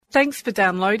Thanks for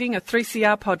downloading a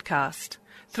 3CR podcast.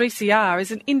 3CR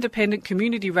is an independent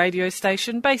community radio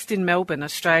station based in Melbourne,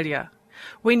 Australia.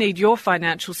 We need your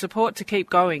financial support to keep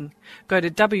going. Go to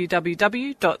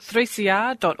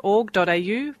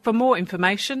www.3cr.org.au for more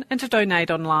information and to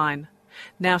donate online.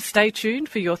 Now stay tuned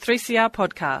for your 3CR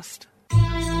podcast.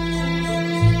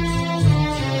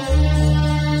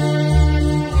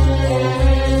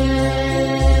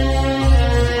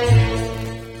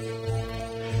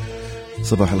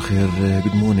 Sabah al-Khair,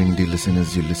 good morning dear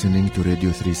listeners. You're listening to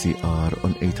Radio 3CR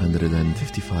on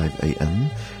 855 AM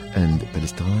and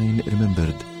Palestine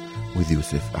Remembered with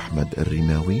Yusuf Ahmed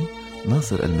Al-Rimawi,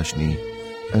 Nasser Al-Mashni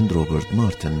and Robert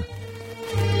Martin.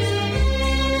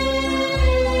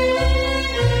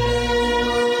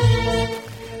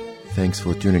 Thanks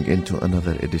for tuning in to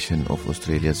another edition of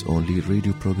Australia's only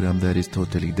radio program that is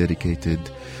totally dedicated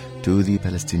to the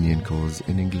Palestinian cause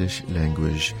in English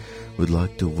language. We'd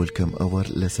like to welcome our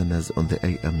listeners on the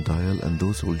AM dial and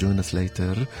those who will join us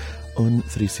later on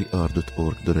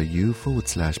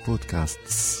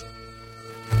 3cr.org.au/podcasts.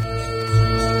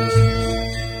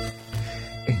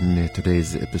 In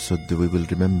today's episode, we will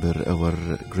remember our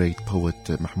great poet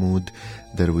Mahmoud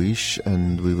Darwish,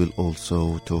 and we will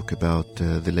also talk about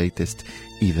the latest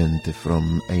event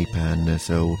from APAN.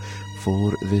 So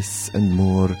for this and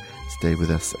more, stay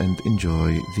with us and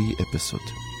enjoy the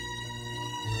episode.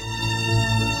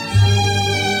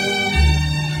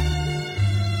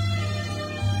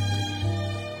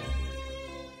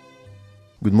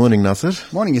 Good morning, Nasser.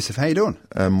 Morning, Yusuf. How you doing?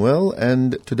 I'm well,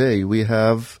 and today we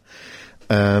have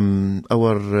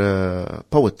our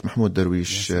poet Mahmoud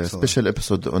Darwish, special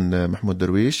episode on Mahmoud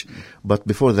Darwish. But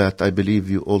before that, I believe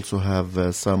you also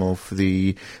have some of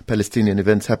the Palestinian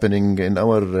events happening in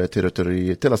our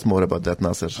territory. Tell us more about that,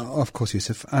 Nasser. Of course,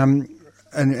 Yusuf. And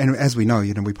as we know,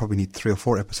 we probably need 3 or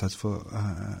 4 episodes for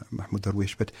Mahmoud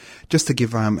Darwish. But just to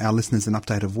give our listeners an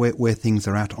update of where things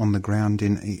are at on the ground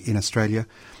in Australia.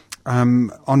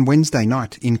 On Wednesday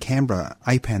night in Canberra,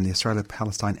 APAN, the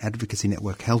Australia-Palestine Advocacy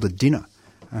Network, held a dinner.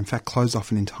 In fact, closed off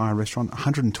an entire restaurant.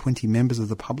 120 members of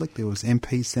the public. There was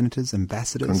MPs, senators,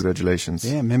 ambassadors. Congratulations.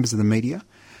 Yeah, members of the media.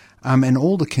 And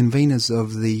all the conveners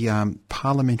of the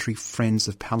Parliamentary Friends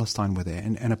of Palestine were there.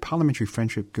 And a parliamentary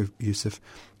friendship, Yusuf,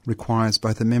 requires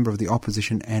both a member of the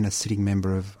opposition and a sitting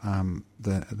member of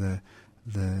the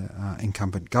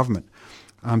incumbent government.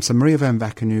 So Maria Van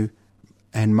Vakenu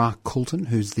and Mark Coulton,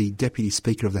 who's the Deputy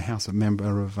Speaker of the House, a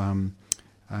member of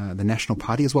the National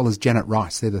Party, as well as Janet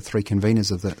Rice. They're the 3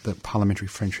 conveners of the Parliamentary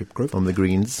Friendship Group. From the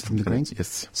Greens.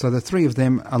 Yes. So the 3 of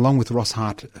them, along with Ross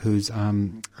Hart, who's a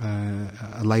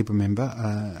Labor member,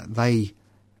 they,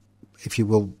 if you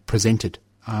will, presented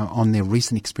on their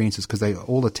recent experiences, because they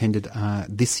all attended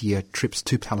this year trips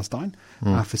to Palestine,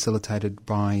 facilitated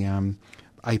by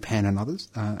APAN and others,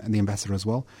 and the ambassador as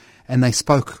well. And they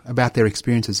spoke about their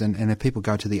experiences, and if people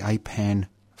go to the APAN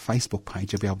Facebook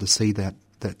page, you'll be able to see that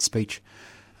speech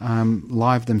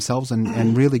live themselves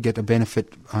and really get a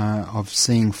benefit of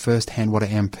seeing firsthand what our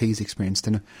MPs experienced.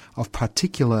 And of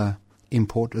particular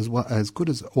import, as well as good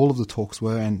as all of the talks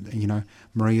were, and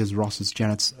Maria's, Ross's,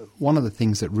 Janet's, one of the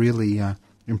things that really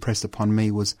impressed upon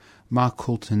me was Mark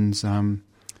Coulton's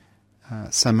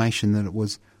summation that it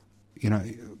was,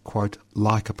 quote,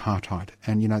 like apartheid.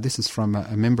 And, this is from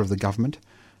a member of the government,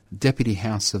 Deputy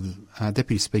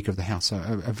Speaker of the House, so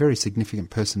a very significant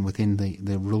person within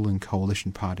the ruling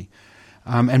coalition party.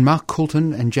 And Mark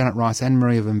Coulton and Janet Rice and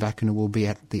Maria Van Vakenu will be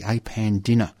at the APAN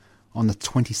dinner on the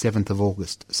 27th of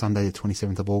August, Sunday the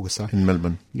 27th of August. So, in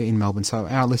Melbourne. Yeah, in Melbourne. So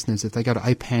our listeners, if they go to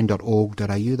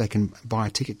apan.org.au, they can buy a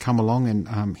ticket, come along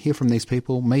and hear from these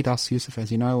people, meet us, Yusuf,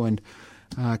 as you know, and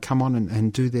come on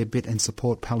and do their bit and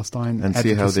support Palestine. And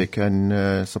see how they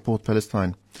can support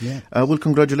Palestine. Yeah. Well,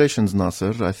 congratulations,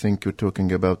 Nasser. I think you're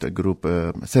talking about a group,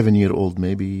 7-year-old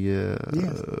maybe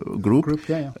group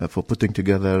for putting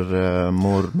together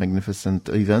more magnificent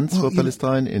events for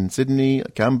Palestine in Sydney,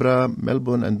 Canberra,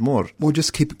 Melbourne and more. Well,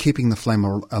 just keeping the flame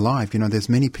alive. There's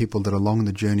many people that along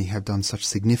the journey have done such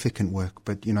significant work,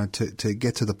 but, to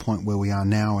get to the point where we are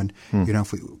now and,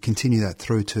 if we continue that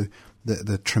through to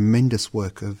the tremendous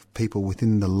work of people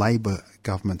within the Labor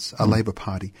governments, Labor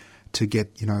Party, to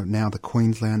get, now the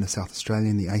Queensland, the South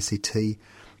Australian, the ACT,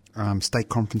 state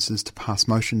conferences to pass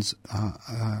motions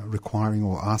requiring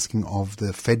or asking of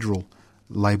the federal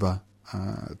Labor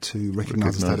to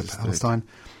recognise the state of Palestine.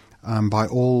 By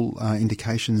all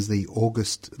indications, the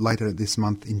August, later this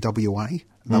month in WA,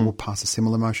 they will pass a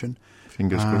similar motion.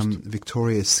 Fingers crossed.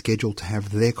 Victoria is scheduled to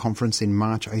have their conference in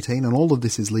March 18, and all of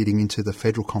this is leading into the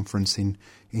federal conference in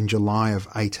July of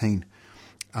 18,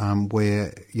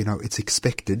 where, it's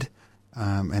expected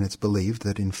and it's believed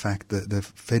that, in fact, the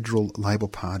Federal Labor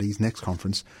Party's next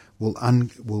conference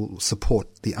will support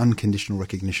the unconditional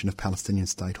recognition of Palestinian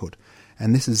statehood.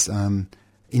 And this is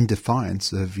in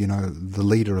defiance of, the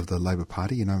leader of the Labor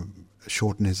Party.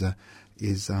 Shorten is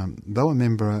though a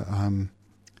member,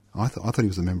 I thought he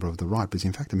was a member of the right, but he's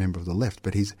in fact a member of the left.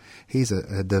 But he's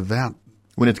a devout.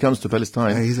 When it comes to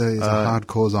Palestine, he's a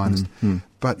hardcore Zionist.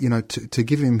 But to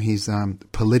give him his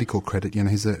political credit,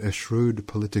 he's a shrewd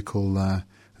political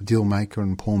deal maker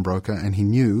and pawnbroker, and he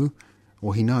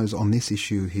knows on this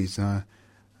issue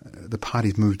the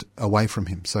party's moved away from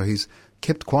him, so he's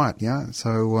kept quiet. Yeah,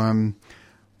 so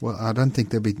I don't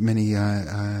think there'll be many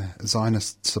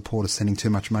Zionist supporters sending too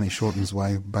much money Shorten's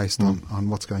way based on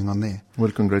what's going on there.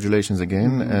 Well, congratulations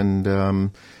again,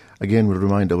 and again, we'll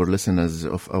remind our listeners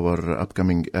of our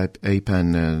upcoming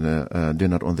APAN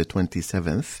dinner on the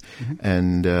 27th.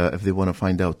 And if they want to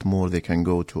find out more, they can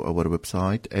go to our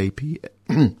website,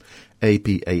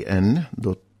 apan.org.au.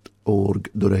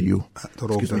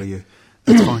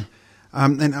 That's fine.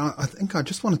 And I think I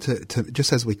just wanted to,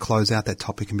 just as we close out that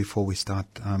topic and before we start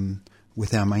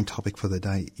with our main topic for the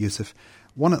day, Yusuf,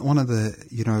 one of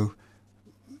the,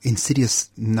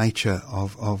 insidious nature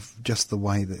of just the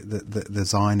way the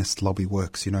Zionist lobby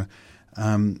works.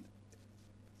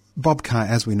 Bob Carr,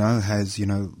 as we know, has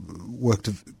worked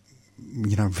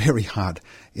very hard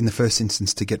in the first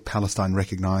instance to get Palestine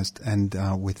recognised, and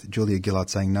with Julia Gillard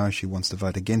saying no, she wants to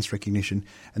vote against recognition,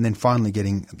 and then finally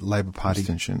getting the Labor Party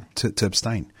to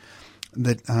abstain.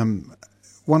 That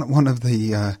one of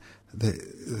the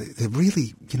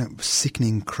really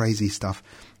sickening, crazy stuff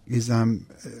is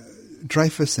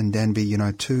Dreyfus and Danby,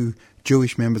 two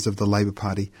Jewish members of the Labor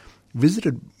Party,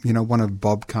 visited, one of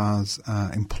Bob Carr's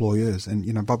employers,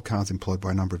 and Bob Carr's employed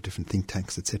by a number of different think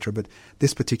tanks, etc. But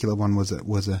this particular one was a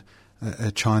wealthy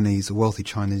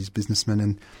Chinese businessman,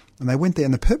 and they went there,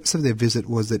 and the purpose of their visit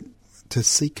was to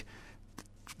seek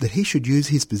that he should use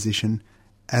his position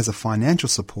as a financial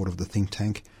support of the think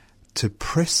tank to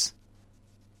press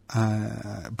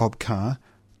Bob Carr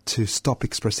to stop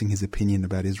expressing his opinion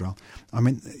about Israel. I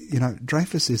mean,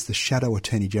 Dreyfus is the shadow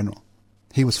Attorney General.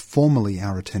 He was formerly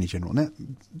our Attorney General. Now,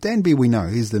 Danby, we know,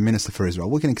 he's the Minister for Israel.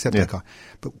 We can accept that guy.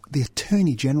 But the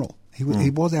Attorney General, he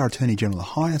was our Attorney General, the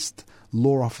highest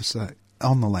law officer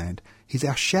on the land. He's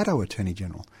our shadow Attorney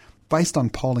General. Based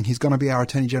on polling, he's going to be our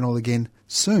Attorney General again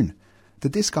soon.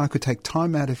 That this guy could take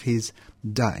time out of his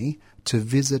day to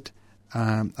visit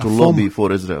lobby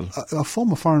for Israel. A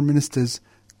former foreign minister's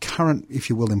current, if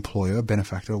you will, employer,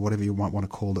 benefactor, or whatever you might want to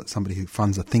call it, somebody who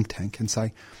funds a think tank, and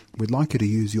say, we'd like you to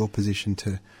use your position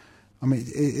to... I mean,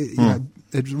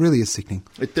 it really is sickening.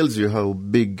 It tells you how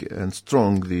big and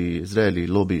strong the Israeli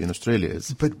lobby in Australia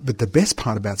is. But the best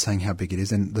part about saying how big it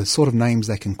is, and the sort of names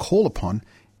they can call upon,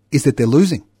 is that they're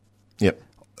losing. Yep.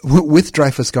 With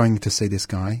Dreyfus going to see this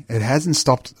guy, it hasn't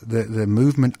stopped the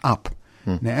movement up.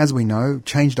 Now, as we know,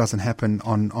 change doesn't happen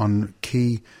on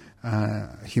key...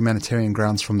 humanitarian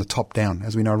grounds from the top down.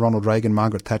 As we know, Ronald Reagan,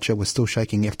 Margaret Thatcher were still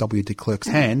shaking F.W. de Klerk's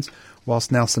hands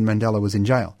whilst Nelson Mandela was in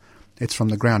jail. It's from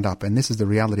the ground up, and this is the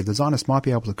reality. The Zionists might be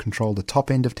able to control the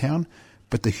top end of town,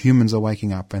 but the humans are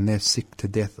waking up, and they're sick to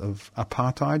death of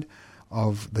apartheid,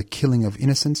 of the killing of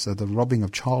innocents, of the robbing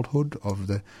of childhood,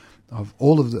 of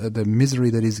all of the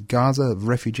misery that is Gaza, of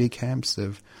refugee camps,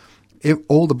 of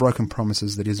all the broken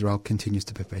promises that Israel continues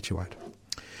to perpetuate.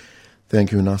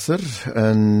 Thank you, Nasser.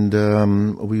 And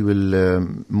we will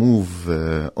move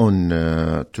on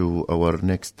to our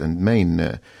next and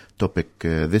main topic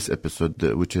this episode,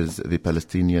 which is the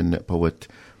Palestinian poet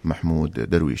Mahmoud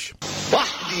Darwish.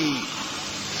 وحدي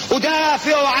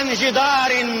أدافع عن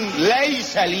جدار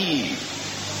ليس لي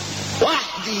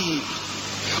وحدي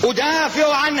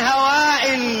أدافع عن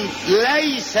هواء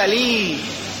ليس لي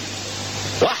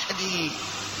وحدي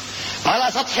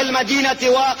على سطح المدينة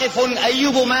واقف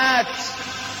أيوب مات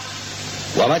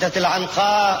وماتت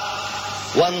العنقاء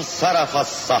وانصرف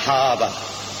الصحابة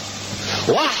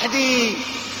وحدي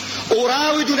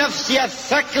أراود نفسي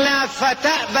الثكلى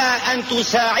فتأبى أن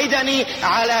تساعدني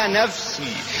على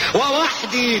نفسي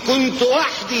ووحدي كنت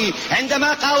وحدي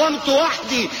عندما قاومت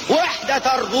وحدي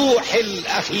وحدة الروح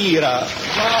الأخيرة.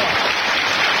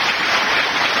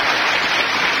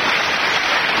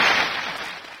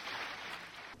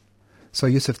 So,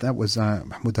 Yusuf, that was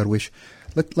Mahmoud Darwish.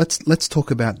 Let's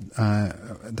talk about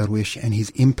Darwish and his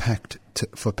impact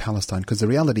for Palestine, because the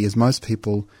reality is most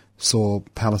people saw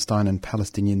Palestine and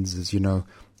Palestinians as,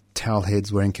 towel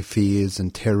heads wearing kafirs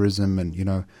and terrorism and,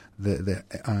 the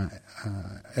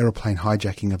aeroplane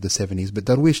hijacking of the 70s. But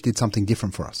Darwish did something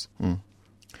different for us.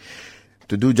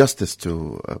 To do justice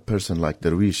to a person like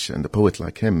Darwish and a poet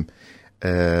like him,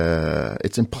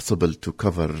 it's impossible to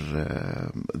cover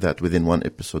that within one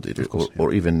episode,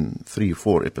 or even 3 or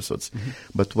 4 episodes.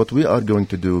 But what we are going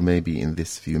to do maybe in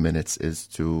this few minutes is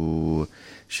to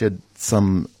shed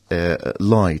some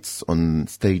lights on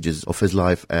stages of his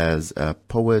life as a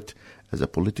poet, as a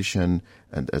politician,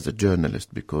 and as a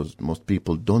journalist, because most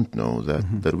people don't know that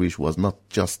Darwish was not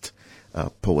just a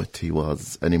poet. He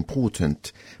was an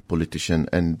important politician,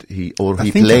 and he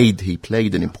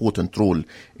played an important role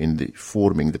in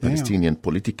forming the Palestinian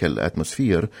political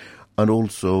atmosphere, and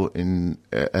also in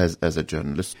as a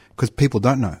journalist. Because people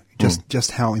don't know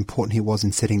just how important he was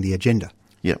in setting the agenda.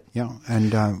 Yeah,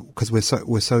 and because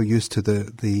we're so used to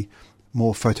the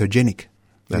more photogenic,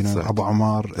 Abu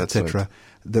Omar, etc.,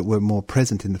 that were more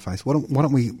present in the face. Why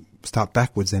don't we start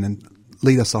backwards then and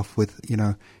lead us off with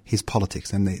his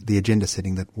politics and the agenda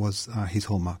setting that was his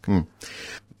hallmark.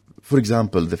 For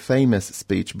example, the famous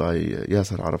speech by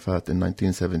Yasser Arafat in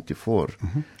 1974,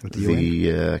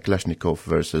 the Kalashnikov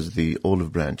versus the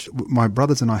olive branch. My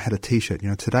brothers and I had a T-shirt.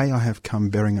 Today I have come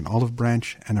bearing an olive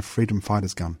branch and a freedom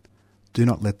fighter's gun. Do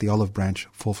not let the olive branch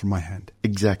fall from my hand.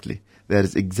 Exactly. That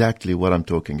is exactly what I'm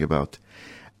talking about.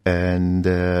 And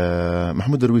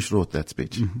Mahmoud Darwish wrote that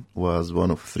speech, was one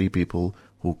of 3 people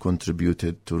who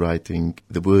contributed to writing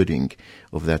the wording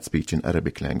of that speech in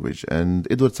Arabic language. And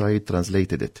Edward Said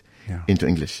translated it into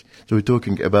English. So we're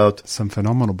talking about some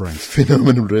phenomenal brains.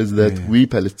 That we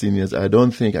Palestinians, I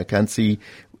can't see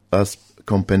us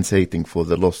compensating for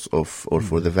the loss of, or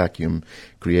for the vacuum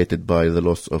created by the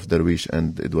loss of Darwish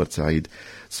and Edward Said.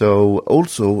 So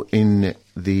also in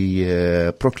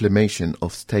the proclamation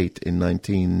of state in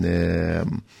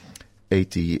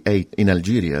 1988 in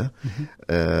Algeria,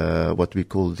 what we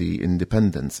call the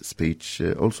independence speech,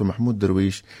 also Mahmoud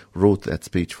Darwish wrote that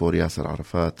speech for Yasser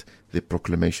Arafat, the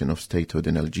proclamation of statehood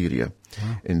in Algeria,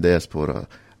 in diaspora.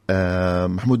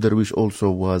 Mahmoud Darwish also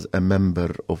was a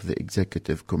member of the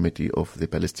executive committee of the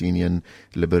Palestinian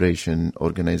Liberation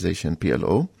Organization,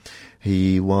 PLO.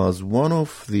 He was one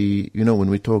of the, when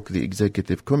we talk the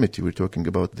executive committee, we're talking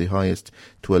about the highest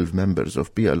 12 members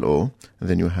of PLO. And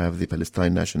then you have the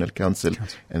Palestine National Council,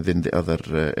 and then the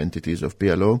other entities of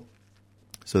PLO.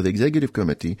 So the executive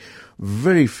committee,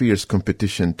 very fierce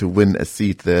competition to win a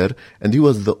seat there. And he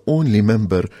was the only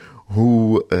member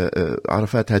who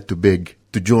Arafat had to beg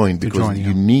to join, because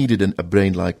you needed a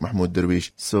brain like Mahmoud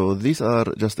Darwish. So these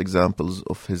are just examples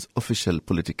of his official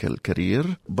political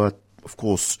career. But of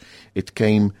course, it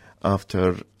came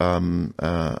after an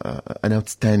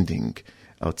outstanding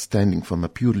from a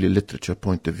purely literature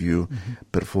point of view,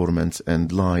 performance and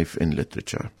life in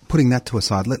literature. Putting that to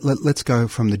aside, let's go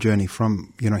from the journey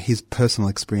from, his personal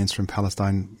experience from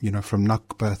Palestine, from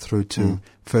Nakba through to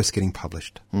first getting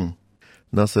published.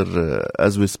 Nasser,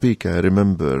 as we speak, I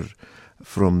remember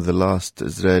from the last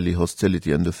Israeli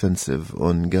hostility and offensive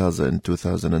on Gaza in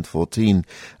 2014,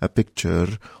 a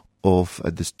picture of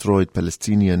a destroyed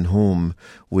Palestinian home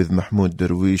with Mahmoud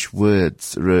Darwish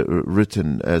words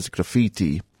written as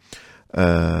graffiti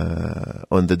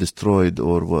on the destroyed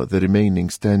or the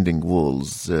remaining standing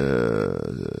walls,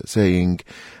 saying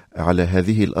على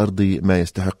هذه الأرض ما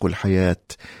يستحق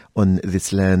الحياة, on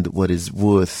this land what is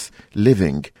worth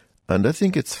living. And I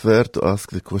think it's fair to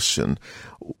ask the question,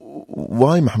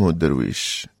 why Mahmoud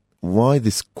Darwish? Why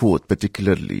this quote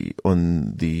particularly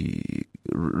on the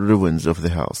ruins of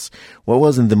the house? What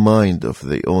was in the mind of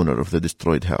the owner of the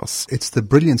destroyed house? It's the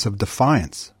brilliance of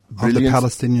defiance of the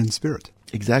Palestinian spirit.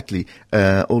 Exactly.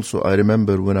 Also, I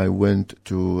remember when I went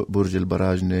to Burj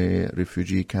al-Barajne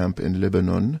refugee camp in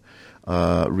Lebanon,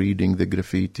 reading the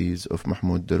graffitis of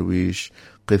Mahmoud Darwish,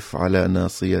 قف على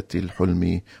ناصية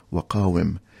الحلم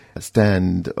وقاوم.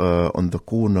 Stand on the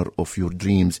corner of your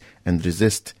dreams and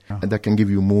resist. And I can give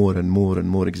you more and more and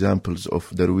more examples of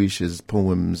Darwish's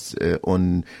poems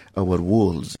on our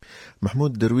walls.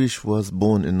 Mahmoud Darwish was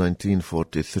born in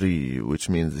 1943, which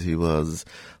means he was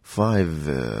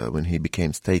 5 when he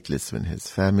became stateless, when his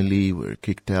family were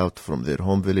kicked out from their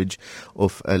home village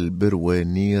of Al-Birwa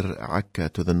near Akka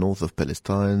to the north of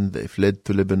Palestine. They fled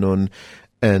to Lebanon.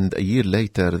 And a year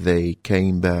later, they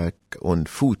came back on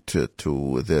foot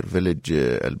to their village,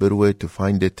 Al-Birwa, to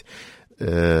find it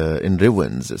in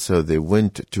ruins. So they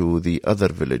went to the other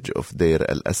village of Deir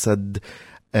al-Asad.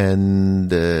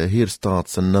 And here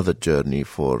starts another journey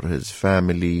for his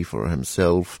family, for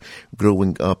himself,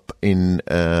 growing up in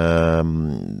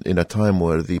a time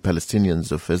where the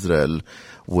Palestinians of Israel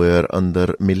were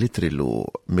under military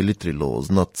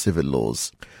laws, not civil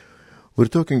laws. We're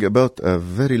talking about a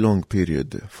very long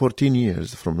period, 14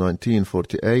 years, from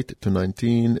 1948 to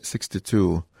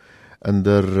 1962.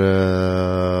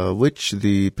 under which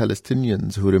the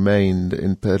Palestinians who remained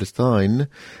in Palestine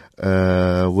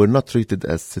were not treated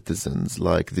as citizens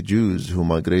like the Jews who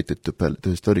migrated to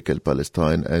historical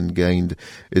Palestine and gained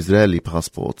Israeli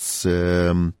passports.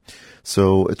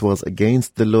 So it was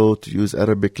against the law to use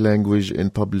Arabic language in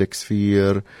public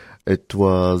sphere. It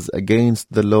was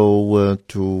against the law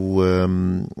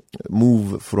to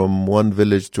move from one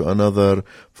village to another,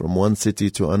 from one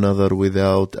city to another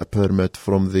without a permit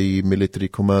from the military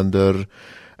commander.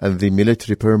 And the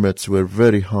military permits were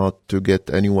very hard to get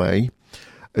anyway.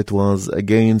 It was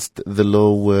against the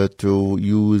law to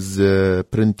use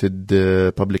printed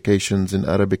publications in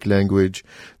Arabic language.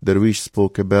 Darwish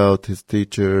spoke about his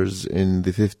teachers in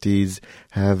the 50s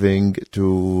having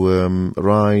to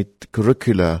write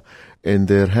curricula in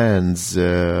their hands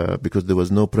because there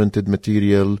was no printed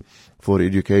material for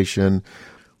education.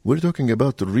 We're talking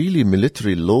about really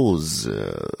military laws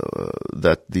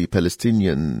that the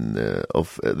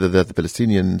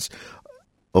Palestinians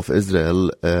of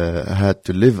Israel had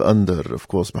to live under. Of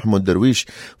course, Mahmoud Darwish,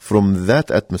 from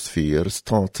that atmosphere,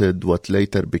 started what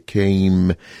later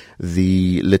became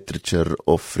the literature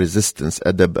of resistance,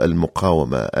 Adab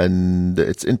al-Muqawama. And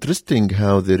it's interesting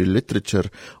how the literature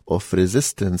of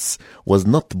resistance was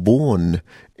not born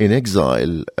in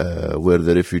exile, where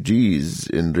the refugees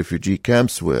in refugee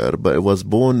camps were, but it was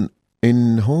born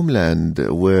in homeland,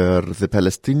 where the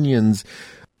Palestinians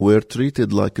were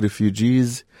treated like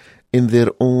refugees in their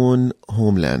own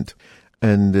homeland.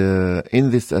 And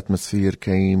in this atmosphere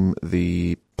came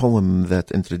the poem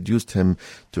that introduced him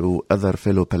to other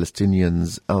fellow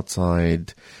Palestinians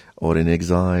outside or in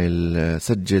exile.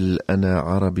 سجل أنا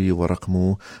عربي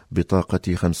ورقم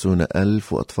بطاقتي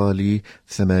 50,000 وأطفالي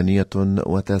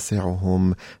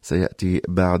 98 سيأتي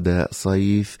بعد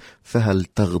صيف فهل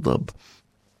تغضب.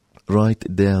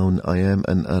 Write down, I am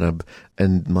an Arab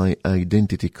and my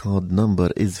identity card number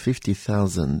is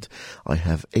 50,000. I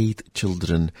have 8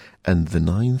 children and the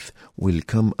 9th will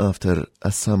come after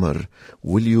a summer.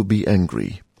 Will you be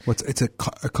angry? Well, it's a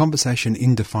conversation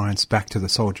in defiance back to the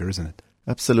soldier, isn't it?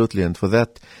 Absolutely. And for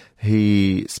that,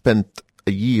 he spent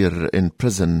a year in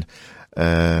prison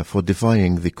for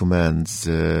defying the commands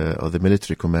or the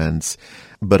military commands.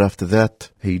 But after that,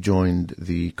 he joined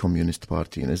the Communist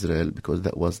Party in Israel because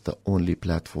that was the only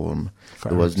platform.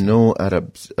 There was no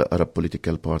Arab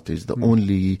political parties. The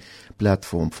only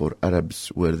platform for Arabs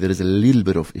where there is a little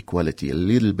bit of equality, a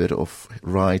little bit of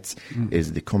rights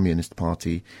is the Communist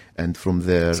Party. And from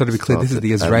there... So to be clear, this is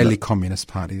the Israeli Communist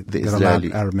Party that allowed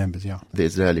Arab members, yeah. The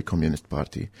Israeli Communist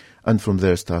Party. And from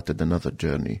there started another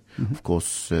journey. Of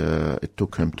course, it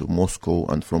took him to Moscow,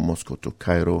 and from Moscow to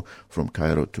Cairo, from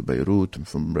Cairo to Beirut, and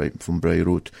from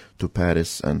Beirut to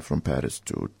Paris, and from Paris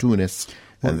to Tunis,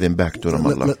 and then back to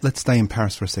Ramallah. Let's stay in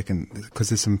Paris for a second, because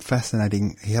there's some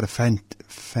fascinating... He had a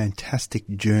fantastic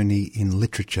journey in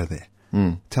literature there.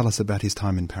 Tell us about his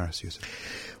time in Paris, Yusuf.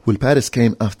 Well, Paris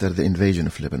came after the invasion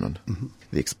of Lebanon,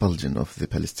 the expulsion of the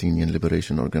Palestinian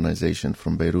Liberation Organization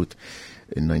from Beirut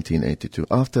in 1982.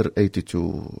 After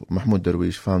 82, Mahmoud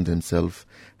Darwish found himself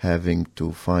having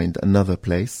to find another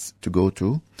place to go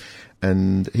to,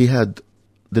 and he had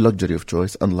the luxury of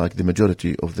choice, unlike the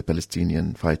majority of the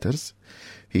Palestinian fighters.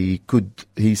 He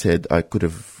said, I could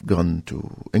have gone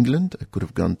to England, I could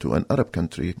have gone to an Arab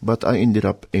country, but I ended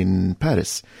up in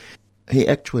Paris. He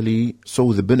actually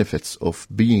saw the benefits of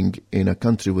being in a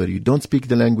country where you don't speak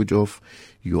the language of,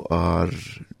 you are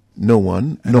no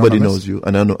one, nobody knows you,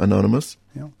 anonymous.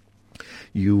 Yeah.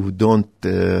 You don't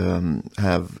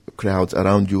have crowds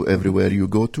around you everywhere you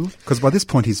go to. Because by this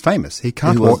point he's famous. He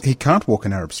can't walk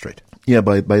an Arab street. Yeah,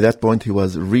 by that point he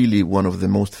was really one of the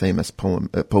most famous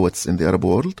poets in the Arab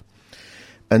world.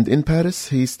 And in Paris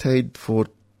he stayed for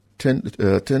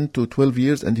 10 to 12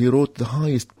 years, and he wrote the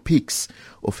highest peaks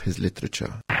of his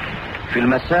literature. في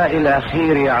المساء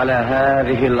الأخير على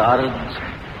هذه الأرض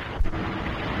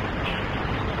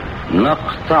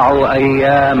نقطع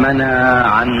أيامنا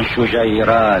عن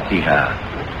شجيراتها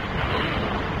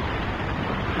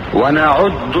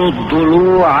ونعد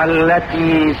الضلوع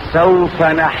التي سوف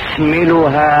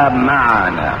نحملها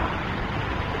معنا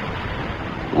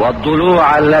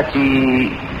والضلوع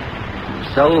التي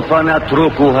سوف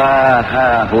نتركها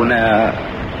ها هنا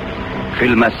في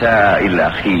المساء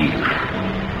الأخير.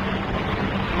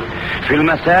 في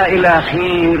المساء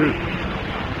الأخير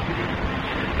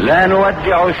لا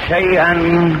نودع شيئا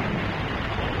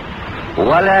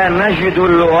ولا نجد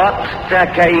الوقت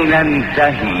كي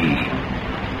ننتهي.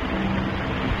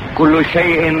 كل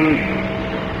شيء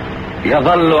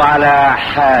يظل على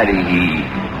حاله.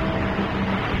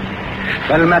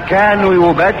 فالمكان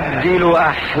يبدل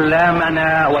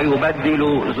أحلامنا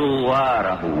ويبدل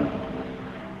زواره.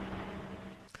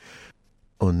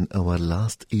 On our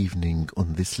last evening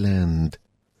on this land,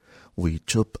 we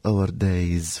chop our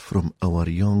days from our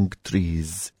young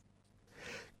trees.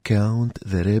 Count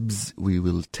the ribs we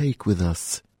will take with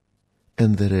us,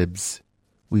 and the ribs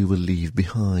we will leave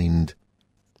behind.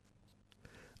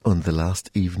 On the last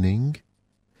evening,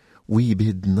 we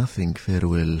bid nothing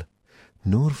farewell,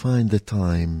 nor find the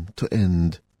time to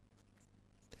end.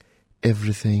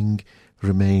 Everything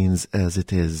remains as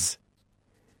it is.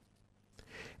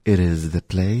 It is the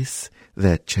place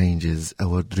that changes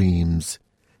our dreams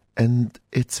and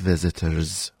its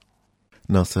visitors.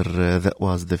 Nasser, that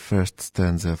was the first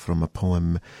stanza from a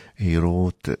poem he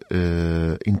wrote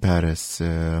in Paris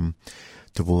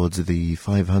towards the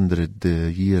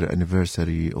 500-year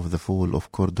anniversary of the fall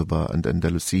of Cordoba and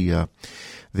Andalusia.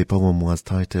 The poem was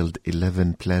titled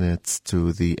 11 Planets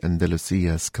to the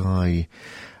Andalusia Sky.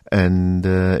 And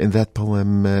in that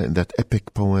poem, in that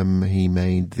epic poem, he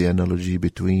made the analogy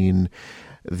between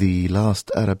the last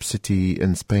Arab city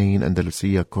in Spain,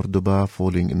 Andalusia, Cordoba,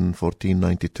 falling in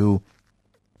 1492,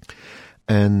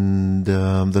 and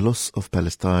the loss of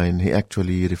Palestine. He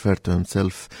actually referred to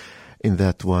himself in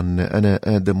that one, أنا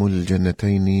آدم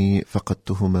الجنتين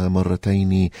فقدتهما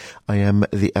مرتين. I am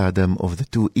the Adam of the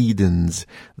two Edens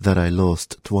that I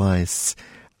lost twice.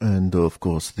 And of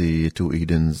course, the two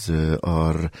Edens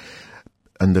are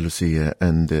Andalusia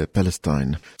and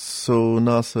Palestine. So,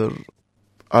 Nasser,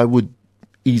 I would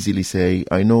easily say,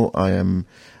 I know I am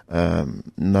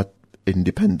not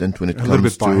independent when it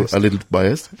comes to a little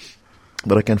biased,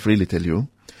 but I can freely tell you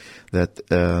that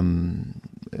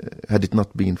had it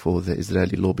not been for the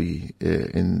Israeli lobby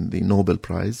in the Nobel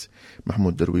Prize,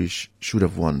 Mahmoud Darwish should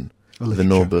have won the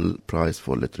Nobel Prize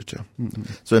for Literature. Mm-hmm.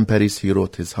 So in Paris, he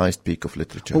wrote his highest peak of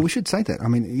literature. Well, we should say that. I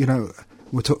mean, you know,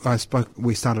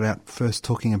 we started out first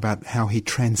talking about how he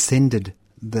transcended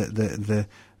the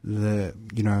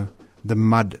you know, the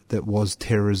mud that was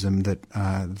terrorism, that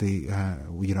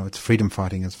you know, it's freedom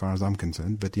fighting as far as I'm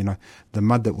concerned, but you know, the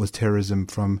mud that was terrorism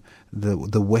from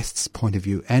the West's point of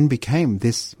view, and became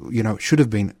this, you know, should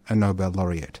have been a Nobel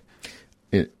laureate.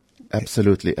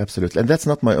 Absolutely, absolutely. And that's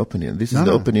not my opinion. This is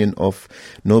the opinion of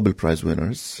Nobel Prize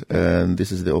winners, and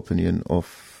this is the opinion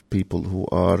of people who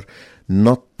are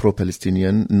not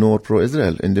pro-Palestinian nor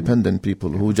pro-Israel, independent people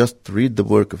who just read the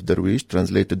work of Darwish,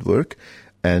 translated work,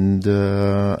 and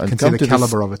come to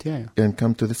caliber of it, and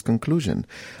come to this conclusion.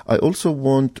 I also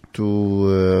want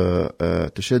to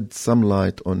shed some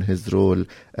light on his role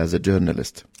as a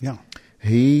journalist. Yeah.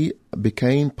 He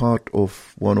became part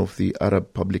of one of the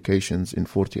Arab publications in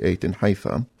 48 in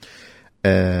Haifa,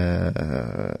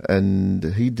 and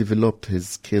he developed his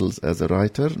skills as a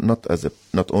writer, not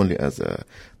only as a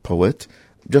poet,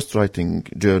 just writing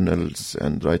journals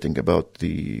and writing about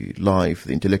the life,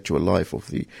 the intellectual life of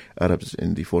the Arabs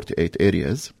in the 48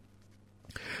 areas.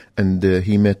 And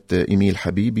he met Emil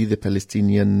Habibi, the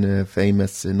Palestinian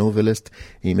famous novelist.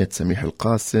 He met Samih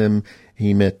al-Qasim.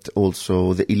 He met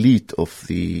also the elite of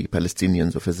the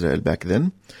Palestinians of Israel back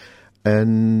then.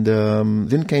 And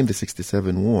then came the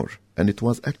 67 war. And it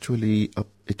was actually,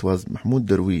 it was Mahmoud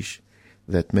Darwish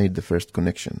that made the first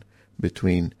connection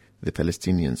between the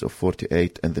Palestinians of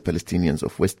 48 and the Palestinians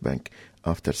of West Bank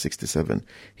after 67.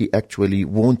 He actually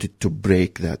wanted to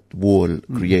break that wall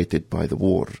created by the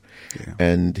war. Yeah.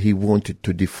 And he wanted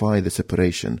to defy the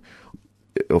separation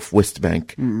of West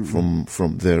Bank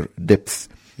from their depth,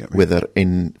 whether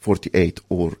in 48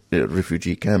 or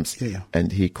refugee camps. Yeah.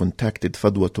 And he contacted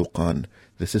Fadwa Tuqan,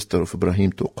 the sister of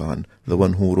Ibrahim Tuqan, the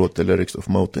one who wrote the lyrics of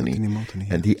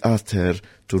Mawtani. And he asked her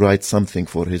to write something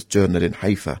for his journal in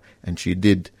Haifa, and she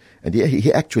did. And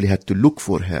he actually had to look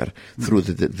for her through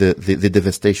the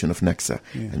devastation of Naksa.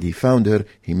 Yeah. And he found her,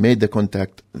 he made the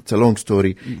contact. It's a long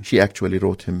story. She actually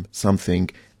wrote him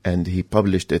something, and he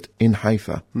published it in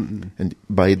Haifa. And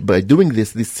by doing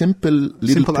this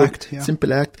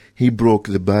simple act, he broke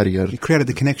the barrier. He created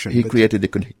the connection. He created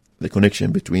the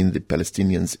connection between the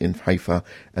Palestinians in Haifa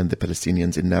and the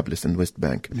Palestinians in Nablus and West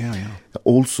Bank.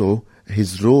 Also,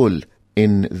 his role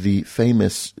in the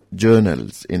famous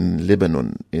journals in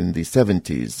Lebanon in the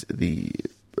 70s, the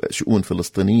Shu'un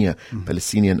Falastiniya,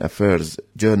 Palestinian Affairs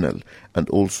Journal, and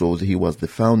also he was the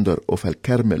founder of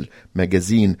Al-Karmel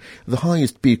magazine. The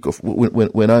highest peak of,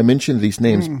 when I mention these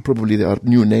names, probably they are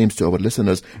new names to our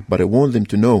listeners, but I want them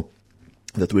to know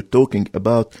that we're talking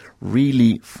about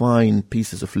really fine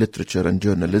pieces of literature and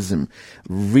journalism,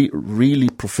 really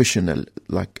professional,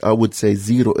 like I would say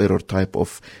zero error type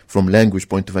of, from language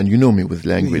point of view, and you know me with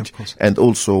language, and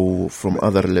also from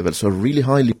other levels, so really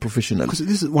highly professional. Because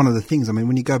this is one of the things, I mean,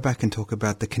 when you go back and talk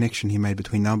about the connection he made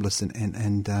between Nablus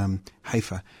and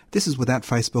Haifa, this is without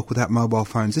Facebook, without mobile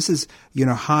phones. This is,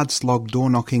 hard slog, door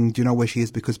knocking, do you know where she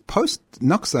is? Because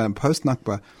post-Naqsa,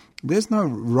 post-Nakba, there's no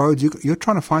roads. You're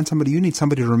trying to find somebody. You need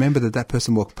somebody to remember that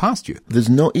person walked past you. There's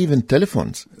no even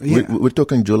telephones. Yeah. We're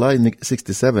talking July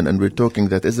 67, and we're talking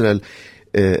that Israel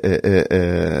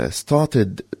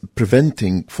started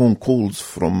preventing phone calls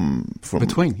from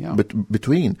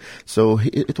between. So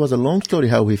it was a long story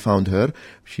how he found her.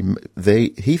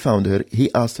 He found her.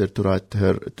 He asked her to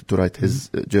write his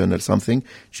journal, something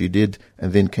she did,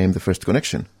 and then came the first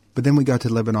connection. But then we go to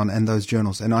Lebanon and those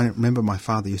journals. And I remember my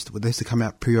father they used to come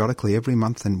out periodically every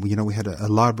month, and, we had a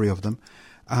library of them.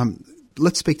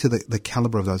 Let's speak to the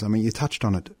caliber of those. I mean, you touched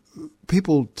on it.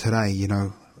 People today,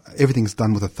 everything's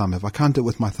done with a thumb. If I can't do it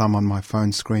with my thumb on my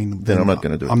phone screen, then I'm not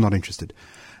going to do it. I'm not interested.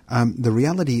 The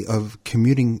reality of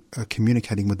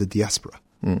communicating with the diaspora,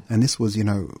 and this was,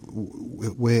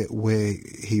 where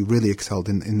he really excelled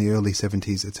in the early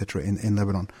 70s, etc., in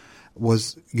Lebanon,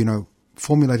 was,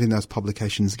 formulating those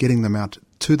publications, getting them out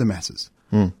to the masses.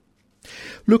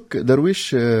 Look,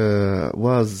 Darwish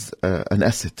was an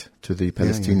asset to the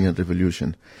Palestinian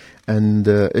revolution. And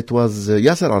it was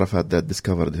Yasser Arafat that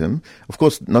discovered him. Of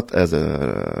course, not as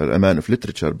a man of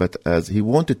literature, but as he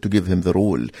wanted to give him the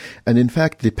role. And in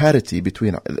fact, the parity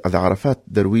between the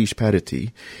Arafat-Darwish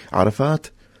parity, Arafat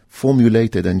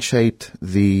formulated and shaped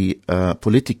the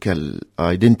political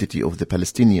identity of the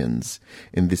Palestinians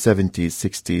in the 70s,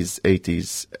 60s,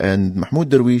 80s. And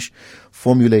Mahmoud Darwish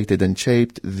formulated and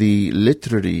shaped the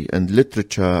literary and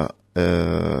literature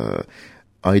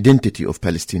identity of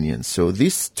Palestinians. So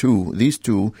these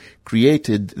two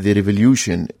created the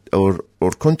revolution, or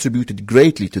contributed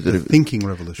greatly to the thinking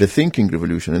revolution. The thinking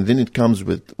revolution. And then it comes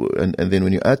with, and then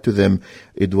when you add to them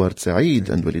Edward Said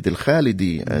and Walid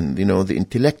al-Khalidi, and the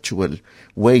intellectual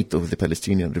weight of the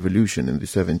Palestinian revolution in the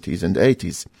 70s and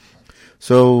 80s.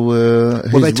 So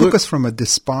they took us from a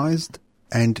despised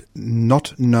and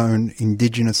not known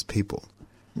indigenous people.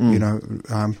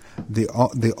 The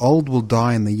old will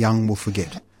die and the young will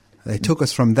forget. They took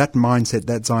us from that mindset,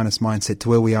 that Zionist mindset, to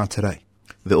where we are today.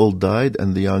 The old died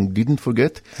and the young didn't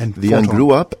forget. And the young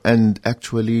grew up and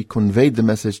actually conveyed the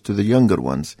message to the younger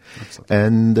ones. Absolutely.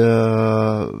 And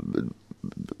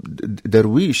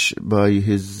Darwish,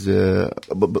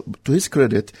 to his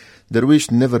credit,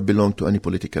 Darwish never belonged to any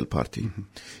political party. Mm-hmm.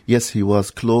 Yes, he was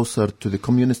closer to the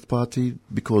Communist Party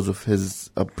because of his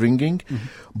upbringing,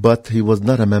 but he was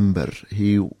not a member.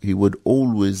 He would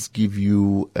always give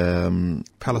you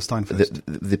Palestine first,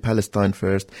 the Palestine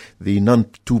first, the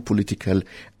non-too political,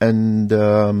 and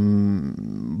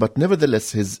but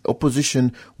nevertheless, his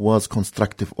opposition was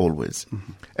constructive always,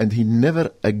 and he never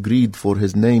agreed for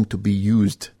his name to be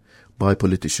used by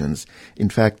politicians. In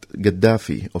fact,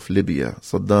 Gaddafi of Libya,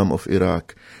 Saddam of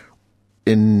Iraq,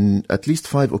 in at least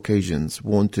 5 occasions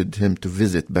wanted him to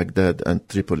visit Baghdad and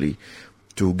Tripoli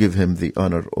to give him the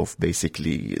honor of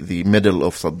basically the medal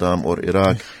of Saddam or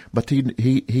Iraq. But he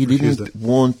didn't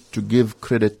want to give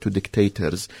credit to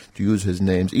dictators to use his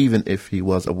names, even if he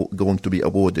was going to be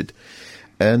awarded.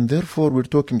 And therefore, we're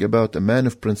talking about a man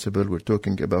of principle. We're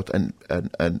talking about an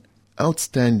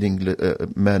outstanding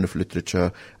man of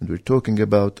literature, and we're talking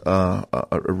about a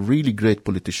really great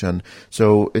politician.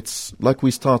 So it's like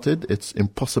we started. It's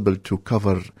impossible to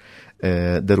cover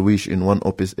Darwish in one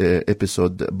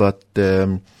episode, but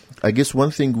I guess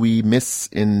one thing we miss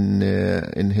in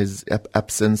his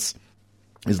absence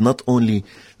is not only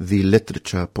the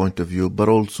literature point of view, but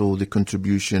also the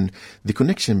contribution, the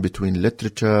connection between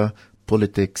literature,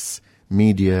 politics,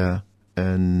 media,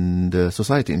 and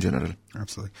society in general.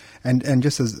 Absolutely. And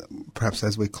just as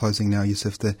we're closing now,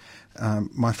 Yusuf,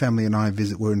 my family and I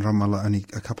were in Ramallah only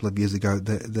a couple of years ago.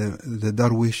 The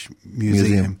Darwish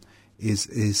Museum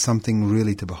is something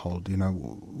really to behold,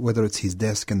 whether it's his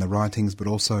desk and the writings, but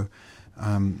also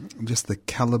just the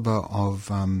caliber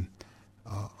of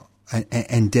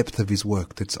and depth of his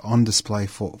work that's on display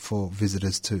for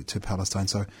visitors to Palestine.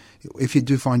 So if you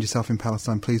do find yourself in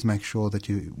Palestine, please make sure that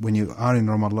when you are in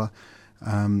Ramallah,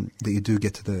 that you do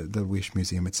get to the Darwish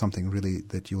Museum. It's something really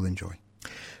that you'll enjoy.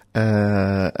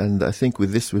 And I think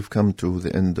with this we've come to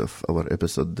the end of our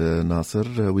episode,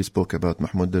 Nasser. We spoke about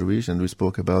Mahmoud Darwish, and we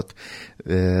spoke about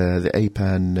the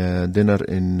APAN dinner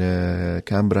in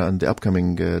Canberra and the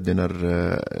upcoming dinner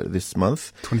this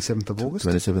month. 27th of August.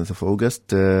 27th of August.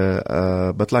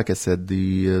 But like I said,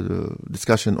 the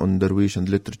discussion on Darwish and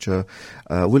literature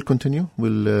will continue.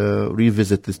 We'll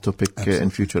revisit this topic in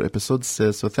future episodes.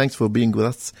 So thanks for being with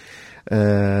us.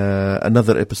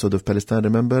 Another episode of Palestine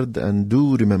Remembered, and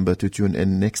do remember to tune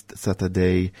in next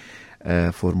Saturday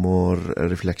for more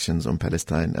reflections on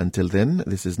Palestine. Until then,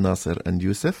 this is Nasser and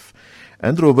Yusuf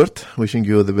and Robert wishing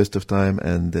you the best of time,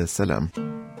 and salam.